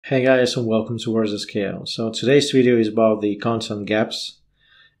Hey guys, and welcome to WordsAtScale. So today's video is about the content gaps,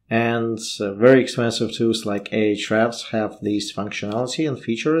 and very expensive tools like Ahrefs have these functionality and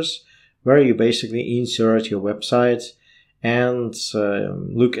features where you basically insert your website and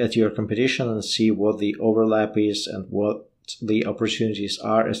look at your competition and see what the overlap is and what the opportunities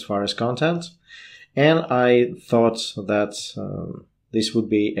are as far as content. And I thought that this would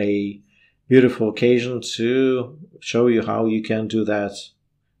be a beautiful occasion to show you how you can do that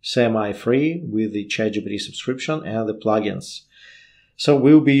semi-free with the ChatGPT subscription and the plugins. So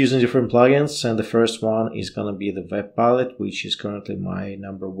we'll be using different plugins, and the first one is going to be the Web Pilot, which is currently my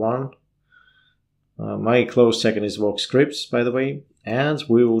number one. My close second is VoxScripts, by the way, and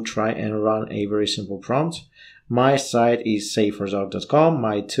we will try and run a very simple prompt. My site is saferdoc.com.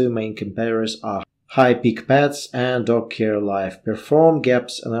 My two main competitors are HiPickPads and DocCare Live. Perform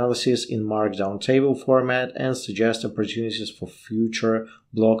gaps analysis in Markdown table format and suggest opportunities for future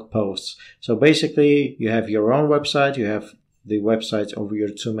blog posts. So basically, you have your own website, you have the websites of your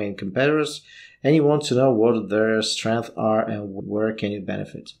two main competitors, and you want to know what their strengths are and where can you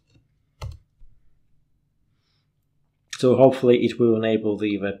benefit. So hopefully it will enable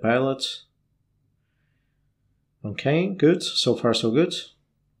the Web Pilot. Okay, good. So far so good.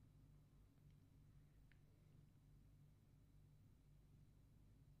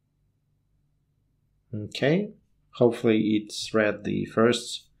 Okay, hopefully it's read the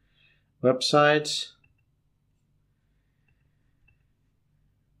first website.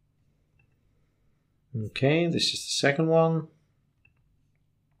 Okay, this is the second one.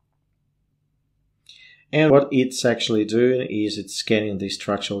 And what it's actually doing is it's scanning the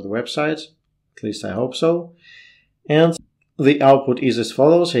structure of the website. At least I hope so. And the output is as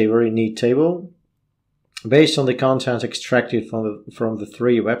follows, a very neat table. Based on the content extracted from the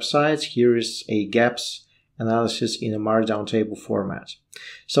three websites, here is a gaps analysis in a Markdown table format.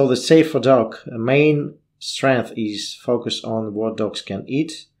 So the Safe for Doc main strength is focused on what dogs can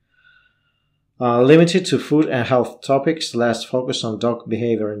eat. Limited to food and health topics, less focus on dog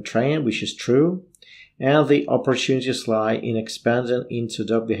behavior and training, which is true. And the opportunities lie in expanding into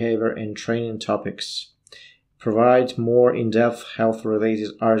dog behavior and training topics. Provide more in-depth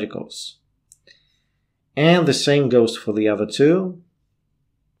health-related articles. And the same goes for the other two.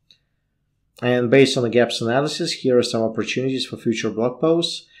 And based on the gaps analysis, here are some opportunities for future blog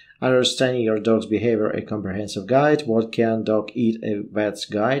posts. Understanding your dog's behavior, a comprehensive guide. What can dog eat, a vet's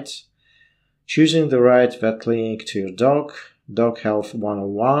guide. Choosing the right vet clinic to your dog. Dog health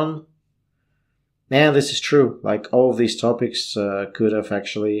 101. And this is true, like all of these topics could have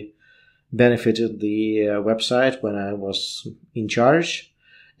actually benefited the website when I was in charge.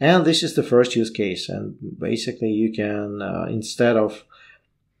 And this is the first use case, and basically you can, instead of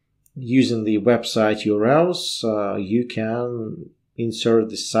using the website URLs, you can insert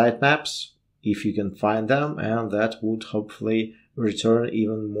the sitemaps if you can find them, and that would hopefully return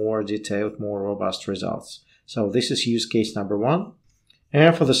even more detailed, more robust results. So this is use case number one.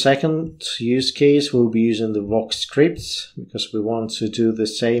 And for the second use case, we'll be using the VoxScripts because we want to do the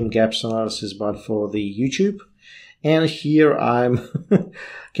same gaps analysis but for the YouTube. And here I'm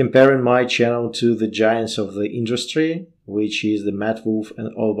comparing my channel to the giants of the industry, which is the Matt Wolf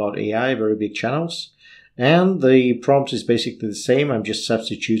and All About AI, very big channels. And the prompt is basically the same. I'm just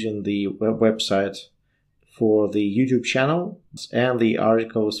substituting the website for the YouTube channel and the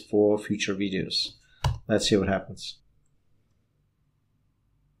articles for future videos. Let's see what happens.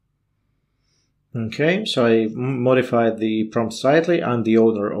 Okay, so I modified the prompt slightly. I'm the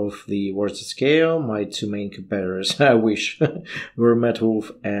owner of the WordsAtScale. My two main competitors, I wish, were Matt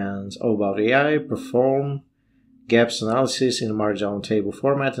Wolf and All About AI. Perform gaps analysis in a Markdown table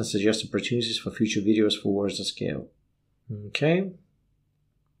format and suggest opportunities for future videos for WordsAtScale. Okay.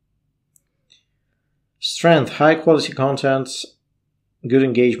 Strength, high quality content, good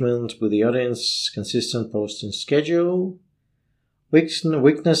engagement with the audience, consistent posting schedule.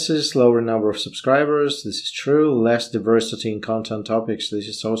 Weaknesses, lower number of subscribers, this is true. Less diversity in content topics, this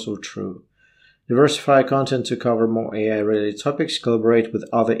is also true. Diversify content to cover more AI-related topics, collaborate with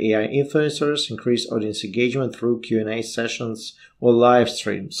other AI influencers, increase audience engagement through Q&A sessions or live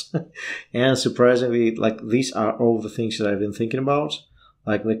streams. And surprisingly, like these are all the things that I've been thinking about.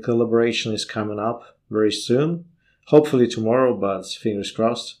 Like the collaboration is coming up very soon, hopefully tomorrow, but fingers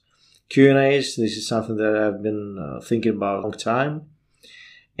crossed. Q&As, this is something that I've been thinking about a long time.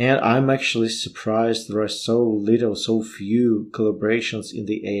 And I'm actually surprised there are so few collaborations in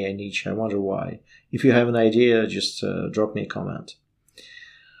the AI niche. I wonder why. If you have an idea, just drop me a comment.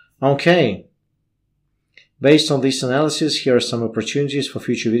 Okay. Based on this analysis, here are some opportunities for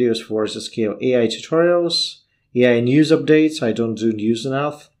future videos for WordsAtScale AI tutorials, AI news updates. I don't do news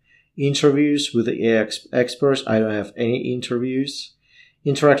enough. Interviews with the AI experts. I don't have any interviews.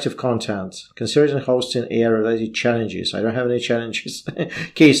 Interactive content. Considering hosting AI-related challenges. I don't have any challenges.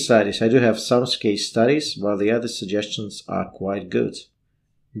 Case studies. I do have some case studies, while the other suggestions are quite good.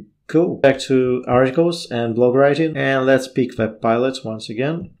 Cool. Back to articles and blog writing. And let's pick Web Pilots once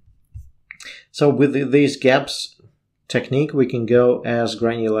again. So with these gaps technique, we can go as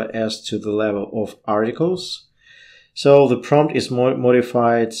granular as to the level of articles. So the prompt is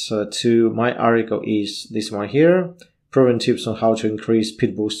modified to my article is this one here. Proven tips on how to increase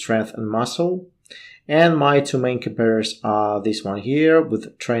pit bull strength and muscle. And my two main competitors are this one here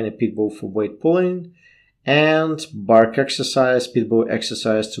with train a pit bull for weight pulling and bark exercise, pit bull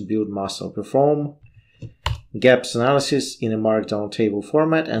exercise to build muscle. Perform gaps analysis in a markdown table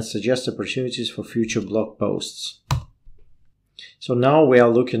format and suggest opportunities for future blog posts. So now we are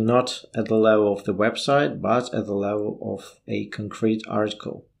looking not at the level of the website, but at the level of a concrete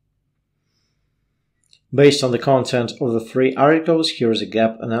article. Based on the content of the 3 articles, here's a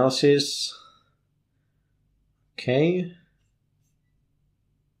gap analysis. Okay.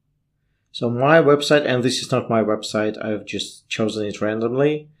 So my website, and this is not my website, I've just chosen it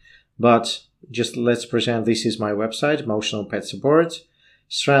randomly, but just let's pretend this is my website, Emotional Pet Support.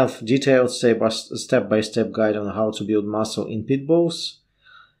 Strength, detailed step-by-step guide on how to build muscle in pit bulls.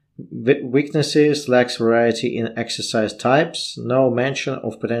 Weaknesses, lacks variety in exercise types, no mention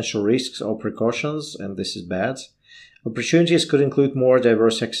of potential risks or precautions, and this is bad. Opportunities could include more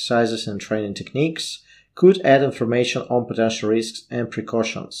diverse exercises and training techniques, could add information on potential risks and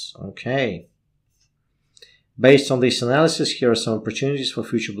precautions. Okay. Based on this analysis, here are some opportunities for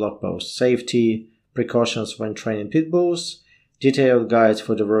future blog posts. Safety, precautions when training pit bulls, detailed guides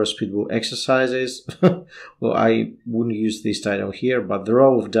for diverse pit bull exercises. Well, I wouldn't use this title here, but the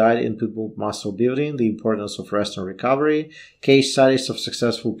role of diet in pit bull muscle building, the importance of rest and recovery, case studies of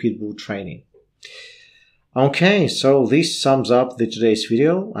successful pit bull training. Okay, so this sums up today's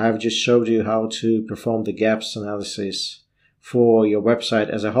video. I've just showed you how to perform the gaps analysis for your website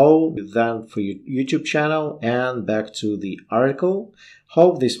as a whole, then for your YouTube channel, and back to the article.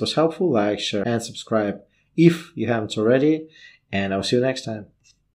 Hope this was helpful. Like, share, and subscribe if you haven't already. And I'll see you next time.